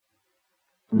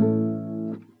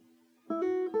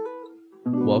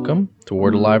Welcome to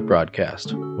Word Alive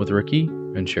Broadcast with Ricky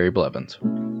and Sherry Blevins.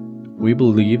 We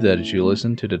believe that as you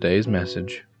listen to today's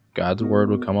message, God's Word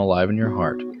will come alive in your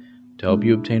heart to help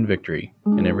you obtain victory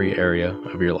in every area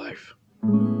of your life.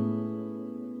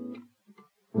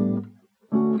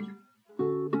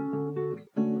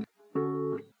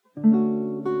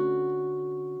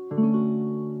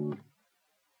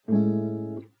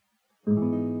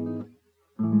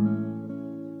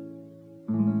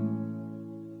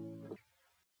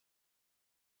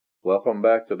 Welcome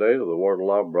back today to the Word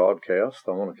Alive broadcast.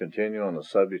 I want to continue on the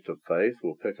subject of faith.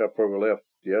 We'll pick up where we left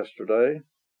yesterday.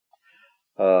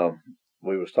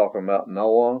 We was talking about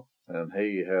Noah, and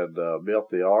he had built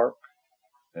the ark,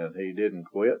 and he didn't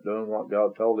quit doing what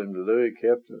God told him to do. He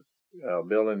kept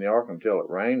building the ark until it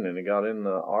rained, and he got in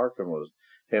the ark, and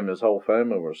him and his whole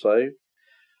family were saved.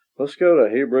 Let's go to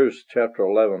Hebrews chapter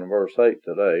 11, verse 8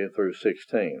 today through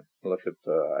 16. Look at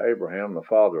Abraham, the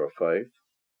father of faith.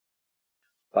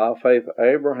 By faith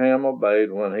Abraham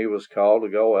obeyed when he was called to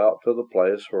go out to the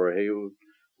place where he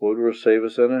would receive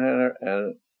as an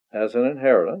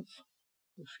inheritance.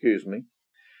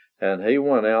 And he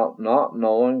went out not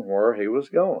knowing where he was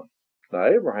going. Now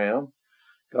Abraham,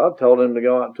 God told him to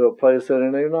go out to a place that he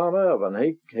knew not of, and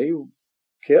he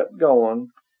kept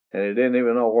going, and he didn't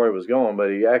even know where he was going, but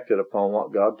he acted upon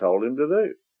what God told him to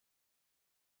do.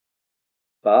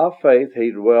 By faith he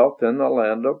dwelt in the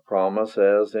land of promise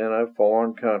as in a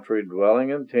foreign country, dwelling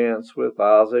in tents with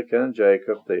Isaac and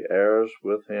Jacob, the heirs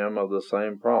with him of the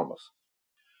same promise.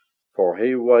 For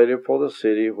he waited for the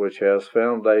city which has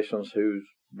foundations, whose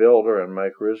builder and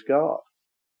maker is God.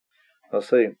 Now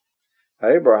see,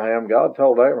 Abraham, God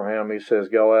told Abraham, he says,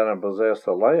 go out and possess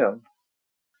the land.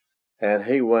 And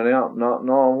he went out not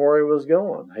knowing where he was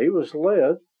going. He was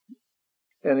led.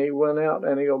 And he went out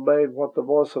and he obeyed what the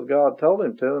voice of God told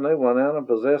him to, and they went out and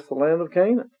possessed the land of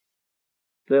Canaan.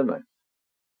 Didn't they?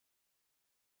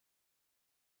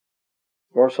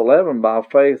 Verse 11, by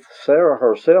faith Sarah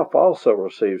herself also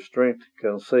received strength to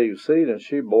conceive seed, and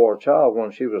she bore a child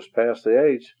when she was past the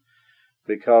age,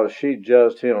 because she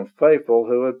judged him faithful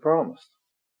who had promised.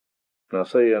 Now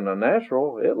see, in the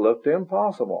natural, it looked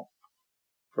impossible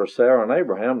for Sarah and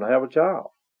Abraham to have a child.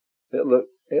 It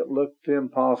looked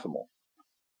impossible.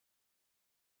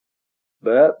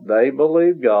 But they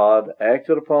believed God,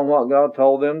 acted upon what God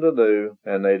told them to do,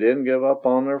 and they didn't give up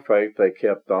on their faith. They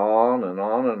kept on and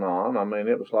on and on. I mean,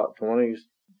 it was like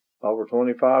over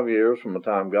 25 years from the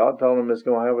time God told them it's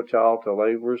going to have a child till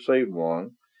they received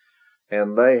one.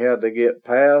 And they had to get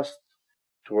past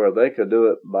to where they could do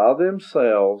it by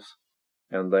themselves,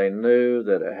 and they knew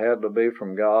that it had to be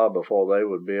from God before they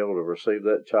would be able to receive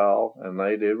that child, and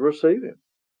they did receive him.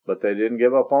 But they didn't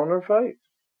give up on their faith.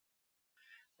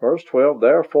 Verse 12,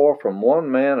 therefore from one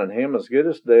man, and him as good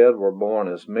as dead, were born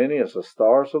as many as the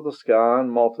stars of the sky, in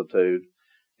multitude,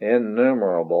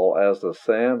 innumerable as the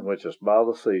sand which is by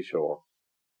the seashore.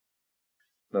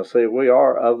 Now see, we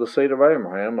are of the seed of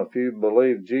Abraham. If you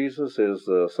believe Jesus is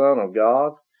the Son of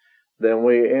God, then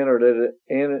we entered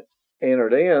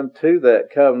into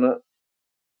that covenant,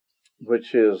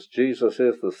 which is Jesus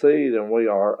is the seed, and we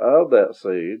are of that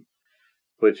seed,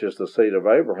 which is the seed of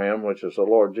Abraham, which is the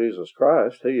Lord Jesus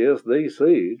Christ. He is the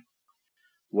seed.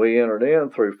 We entered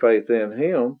in through faith in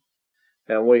him,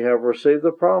 and we have received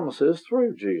the promises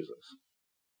through Jesus.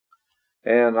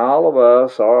 And all of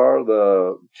us are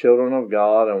the children of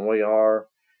God, and we are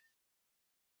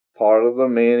part of the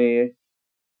many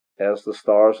as the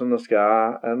stars in the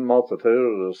sky, and multitude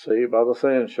of the sea by the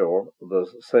sand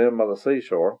by the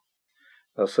seashore.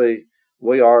 Now see,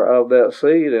 we are of that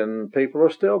seed, and people are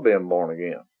still being born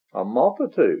again. A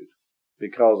multitude,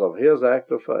 because of his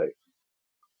act of faith.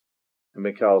 And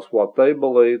because what they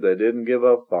believed, they didn't give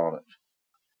up on it.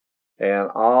 And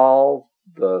all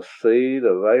the seed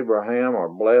of Abraham are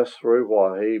blessed through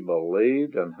what he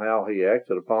believed and how he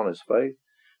acted upon his faith.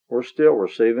 We're still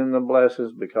receiving the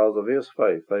blessings because of his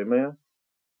faith. Amen?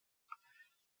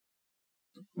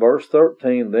 Verse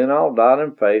 13, then all died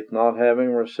in faith, not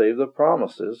having received the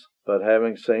promises, but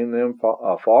having seen them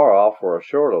afar off, were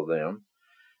assured of them,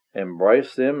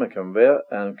 embraced them,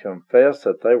 and confessed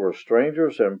that they were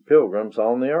strangers and pilgrims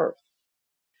on the earth.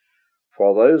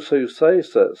 For those who say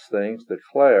such things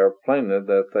declare plainly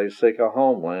that they seek a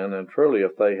homeland, and truly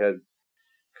if they had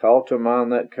called to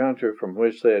mind that country from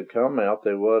which they had come out,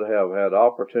 they would have had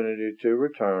opportunity to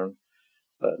return.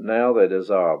 But now they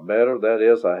desire better, that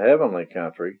is, a heavenly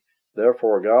country.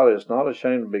 Therefore God is not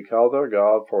ashamed to be called their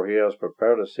God, for he has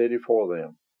prepared a city for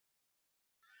them.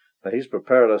 Now he's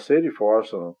prepared a city for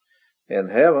us in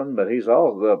heaven, but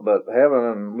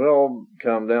heaven will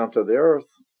come down to the earth,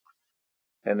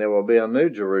 and there will be a new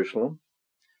Jerusalem.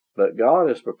 But God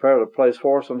has prepared a place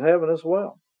for us in heaven as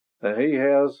well. And He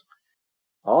has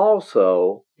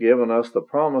also given us the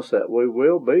promise that we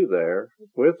will be there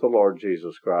with the Lord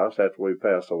Jesus Christ after we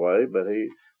pass away.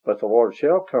 But the Lord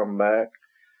shall come back,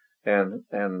 and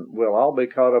we'll all be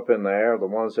caught up in the air, the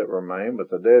ones that remain. But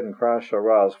the dead in Christ shall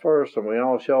rise first, and we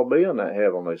all shall be in that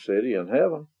heavenly city in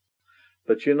heaven.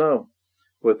 But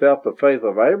without the faith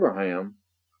of Abraham,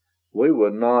 we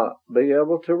would not be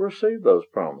able to receive those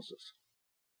promises.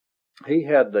 He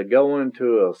had to go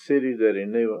into a city that he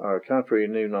knew, or a country he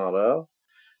knew not of.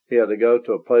 He had to go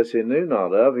to a place he knew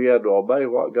not of. He had to obey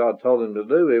what God told him to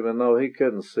do, even though he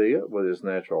couldn't see it with his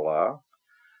natural eye.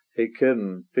 He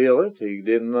couldn't feel it. He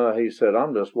didn't know. He said,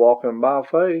 I'm just walking by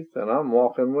faith, and I'm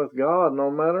walking with God no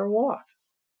matter what.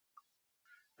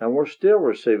 And we're still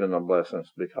receiving the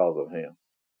blessings because of him.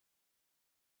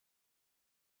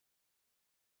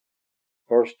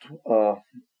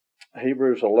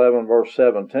 Hebrews 11, verse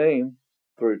 17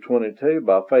 through 22,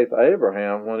 by faith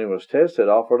Abraham, when he was tested,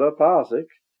 offered up Isaac,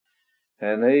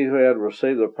 and he who had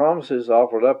received the promises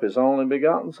offered up his only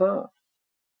begotten son,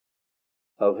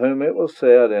 of whom it was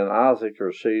said, in Isaac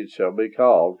your seed shall be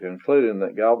called, concluding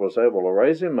that God was able to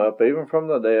raise him up even from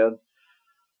the dead,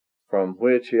 from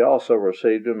which he also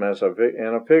received him in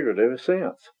a figurative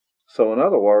sense. So in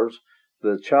other words,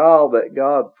 the child that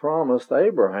God promised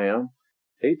Abraham,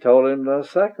 he told him to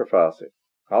sacrifice it,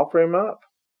 offer him up,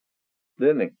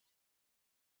 didn't he?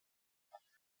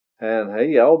 And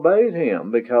he obeyed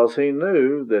him because he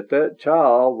knew that that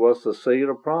child was the seed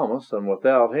of promise, and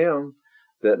without him,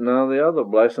 that none of the other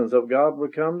blessings of God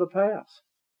would come to pass.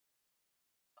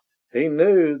 He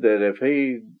knew that if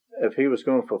he was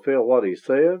going to fulfill what he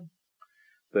said,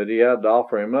 that he had to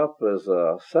offer him up as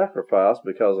a sacrifice,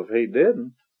 because if he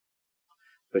didn't,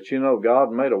 but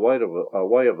God made a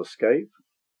way of escape.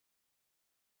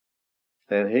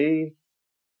 And he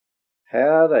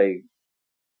had a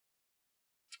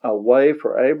way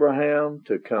for Abraham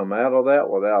to come out of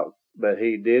that but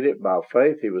he did it by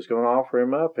faith. He was going to offer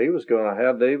him up. He was going to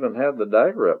have to even have the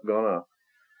dagger up, going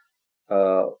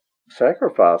to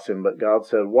sacrifice him. But God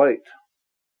said, wait,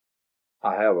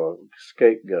 I have a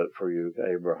scapegoat for you,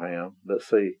 Abraham. But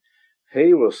see,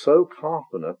 he was so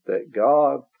confident that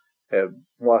God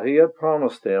what he had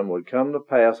promised him would come to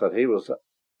pass, that he was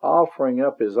offering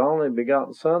up his only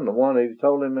begotten son, the one he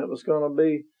told him it was going to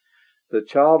be the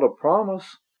child of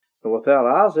promise. And without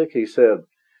Isaac, he says,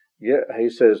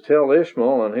 tell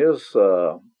Ishmael and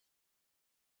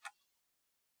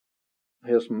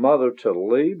his mother to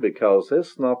leave, because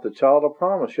this is not the child of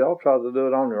promise. Y'all try to do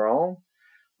it on your own,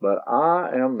 but I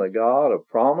am the God of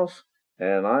promise,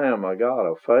 and I am a God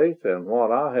of faith, and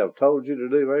what I have told you to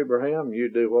do, Abraham, you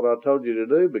do what I told you to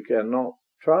do, but cannot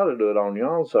try to do it on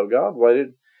your own. So God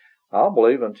waited, I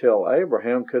believe, until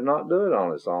Abraham could not do it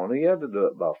on his own. He had to do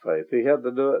it by faith. He had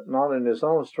to do it not in his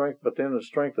own strength, but in the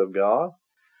strength of God,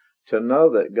 to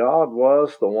know that God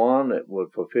was the one that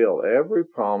would fulfill every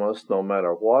promise, no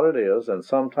matter what it is. And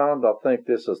sometimes I think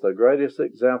this is the greatest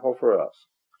example for us.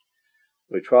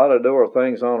 We try to do our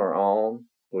things on our own.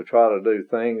 We try to do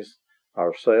things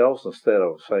ourselves instead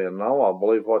of saying, no, I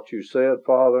believe what you said,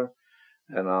 Father,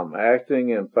 and I'm acting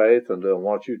in faith and doing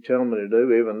what you tell me to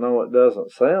do, even though it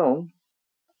doesn't sound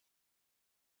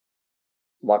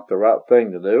like the right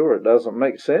thing to do, or it doesn't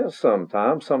make sense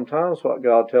sometimes. Sometimes what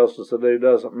God tells us to do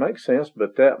doesn't make sense,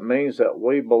 but that means that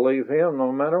we believe him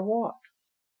no matter what.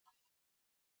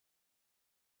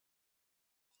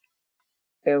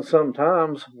 And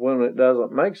sometimes when it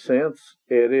doesn't make sense,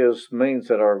 means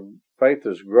that our faith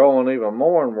is growing even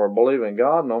more, and we're believing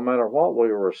God no matter what.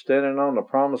 We were standing on the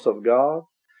promise of God.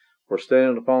 We're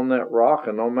standing upon that rock,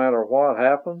 and no matter what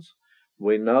happens,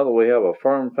 we know that we have a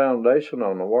firm foundation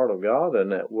on the Word of God,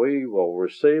 and that we will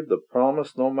receive the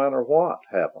promise no matter what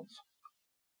happens.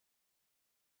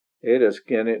 It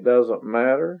doesn't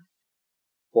matter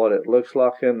what it looks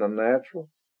like in the natural.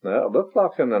 Now, it looked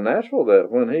like in the natural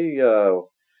that when he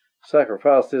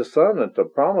sacrificed his son, that the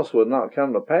promise would not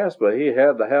come to pass, but he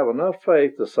had to have enough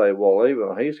faith to say, well,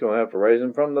 even he's going to have to raise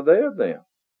him from the dead then,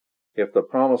 if the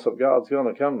promise of God's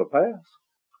going to come to pass.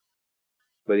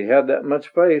 But he had that much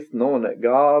faith, knowing that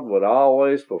God would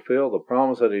always fulfill the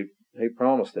promise that he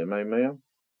promised him. Amen.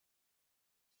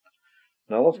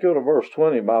 Now let's go to verse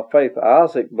 20. By faith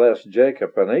Isaac blessed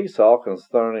Jacob and Esau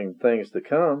concerning things to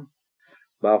come.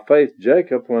 By faith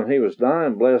Jacob, when he was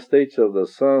dying, blessed each of the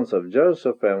sons of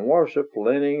Joseph, and worshipped,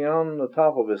 leaning on the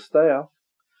top of his staff.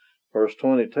 Verse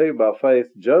 22, by faith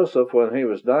Joseph, when he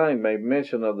was dying, made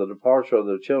mention of the departure of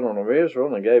the children of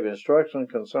Israel, and gave instruction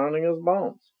concerning his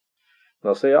bones.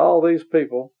 Now see, all these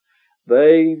people,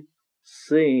 they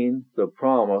seen the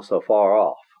promise afar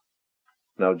off.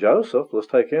 Now Joseph, let's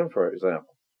take him for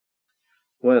example.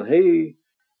 When he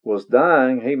was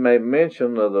dying, he made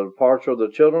mention of the departure of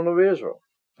the children of Israel.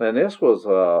 And this was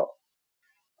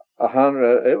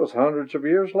it was hundreds of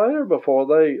years later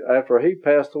after he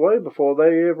passed away, before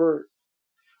they ever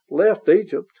left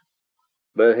Egypt.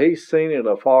 But he's seen it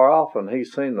afar off, and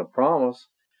he's seen the promise,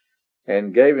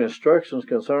 and gave instructions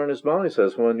concerning his bones. He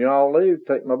says, when y'all leave,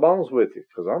 take my bones with you,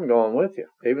 because I'm going with you.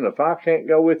 Even if I can't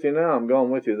go with you now, I'm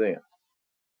going with you then.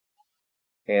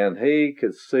 And he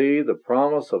could see the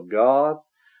promise of God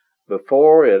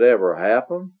before it ever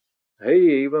happened.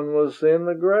 He even was in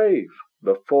the grave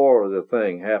before the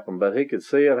thing happened, but he could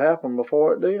see it happen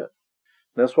before it did.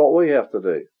 That's what we have to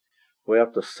do. We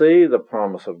have to see the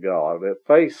promise of God.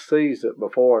 Faith sees it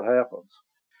before it happens.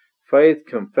 Faith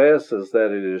confesses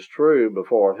that it is true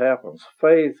before it happens.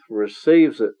 Faith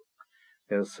receives it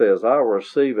and says, I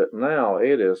receive it now.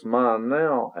 It is mine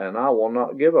now, and I will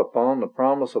not give up on the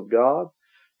promise of God.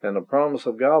 And the promise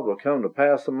of God will come to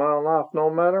pass in my life no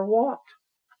matter what.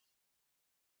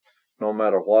 No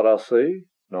matter what I see,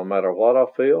 no matter what I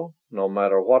feel, no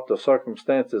matter what the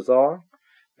circumstances are.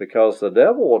 Because the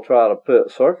devil will try to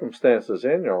put circumstances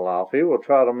in your life. He will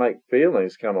try to make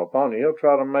feelings come upon you. He'll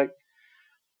try to make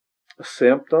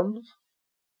symptoms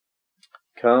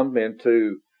come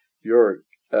into your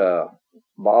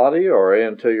body or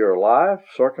into your life,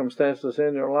 circumstances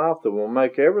in your life that will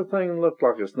make everything look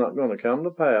like it's not going to come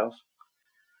to pass.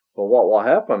 But what will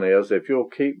happen is, if you'll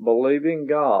keep believing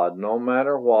God no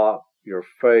matter what, your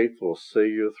faith will see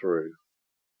you through.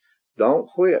 Don't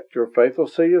quit. Your faith will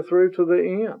see you through to the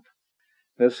end.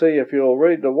 Now see, if you'll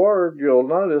read the Word, you'll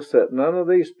notice that none of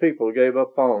these people gave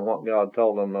up on what God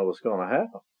told them that was going to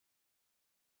happen.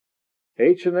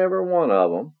 Each and every one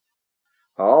of them,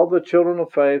 all the children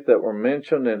of faith that were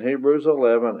mentioned in Hebrews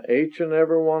 11, each and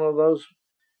every one of those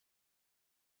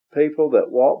people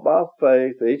that walked by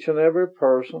faith, each and every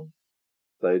person,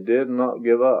 they did not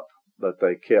give up, but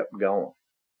they kept going.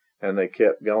 And they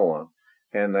kept going.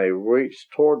 And they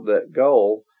reached toward that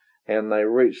goal, and they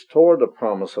reached toward the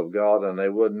promise of God, and they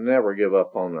would never give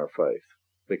up on their faith,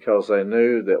 because they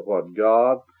knew that what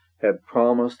God had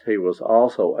promised, He was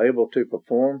also able to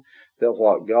perform, that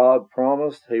what God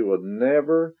promised, He would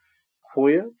never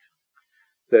quit,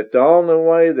 that the only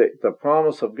way that the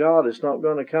promise of God is not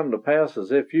going to come to pass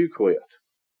is if you quit.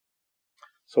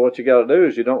 So what you got to do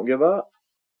is you don't give up.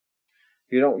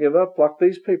 You don't give up like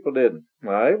these people didn't.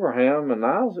 Now, Abraham and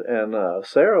Isaac and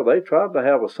Sarah, they tried to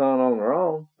have a son on their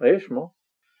own, Ishmael,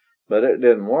 but it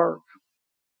didn't work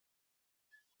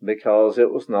because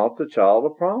it was not the child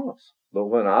of promise. But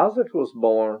when Isaac was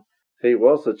born, he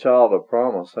was the child of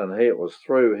promise, and it was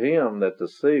through him that the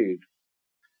seed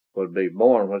would be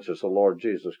born, which is the Lord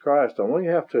Jesus Christ. And we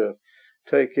have to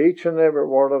take each and every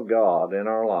word of God in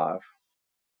our life,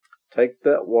 take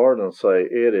that word and say,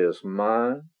 it is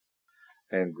mine,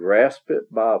 and grasp it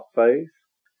by faith.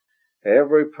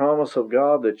 Every promise of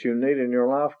God that you need in your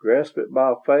life, grasp it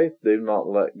by faith. Do not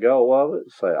let go of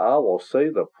it. Say, I will see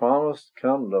the promise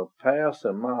come to pass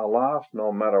in my life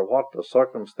no matter what the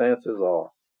circumstances are.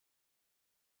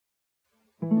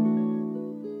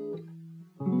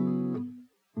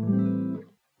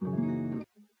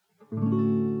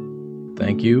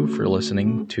 Thank you for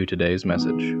listening to today's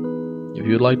message. If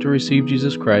you would like to receive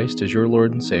Jesus Christ as your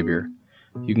Lord and Savior,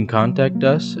 you can contact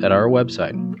us at our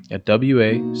website at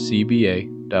wacba.org.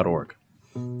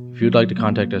 If you would like to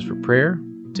contact us for prayer,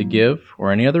 to give,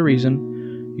 or any other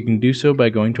reason, you can do so by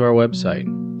going to our website,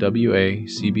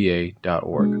 wacba.org,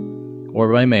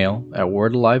 or by mail at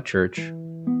Word Alive Church,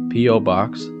 P.O.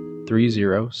 Box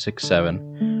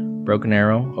 3067, Broken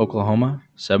Arrow, Oklahoma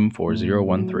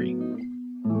 74013.